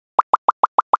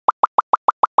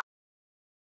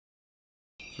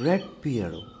Red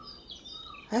Pierrot.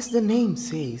 As the name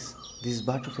says, this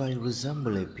butterfly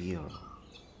resembles a Pierrot.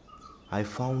 I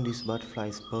found these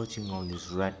butterflies perching on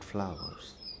these red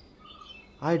flowers.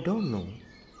 I don't know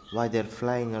why they're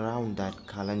flying around that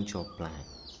Kalanchoe plant.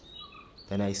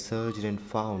 Then I searched and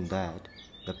found that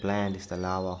the plant is the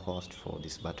larva host for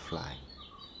this butterfly.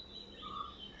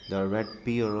 The red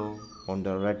Pierrot on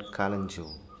the red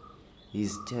Kalanchoe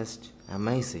is just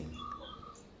amazing.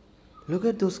 Look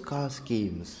at those color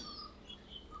schemes.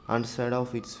 Underside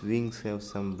of its wings have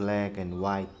some black and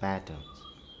white patterns,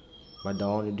 but the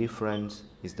only difference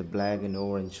is the black and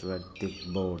orange red thick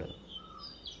border.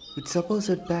 Its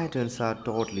opposite patterns are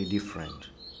totally different.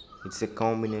 It's a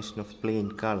combination of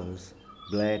plain colors,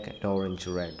 black and orange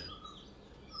red.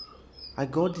 I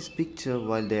got this picture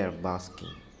while they are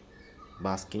basking.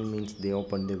 Basking means they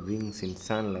open their wings in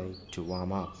sunlight to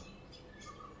warm up.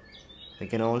 I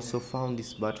can also find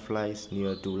these butterflies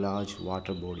near two large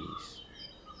water bodies.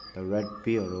 The red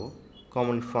Pierrot,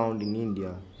 commonly found in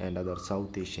India and other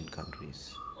South Asian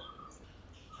countries.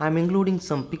 I am including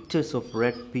some pictures of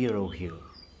red Pierrot here.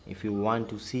 If you want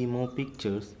to see more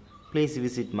pictures, please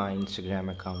visit my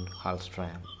Instagram account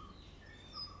HULSTRAMP.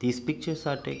 These pictures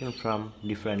are taken from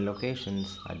different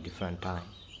locations at different times.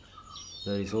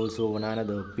 There is also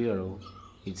another Pierrot.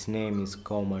 Its name is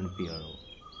common Pierrot.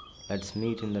 Let's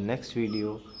meet in the next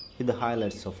video with the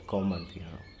highlights of common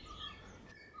Pierrot.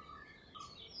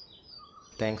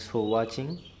 Thanks for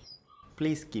watching.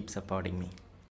 Please keep supporting me.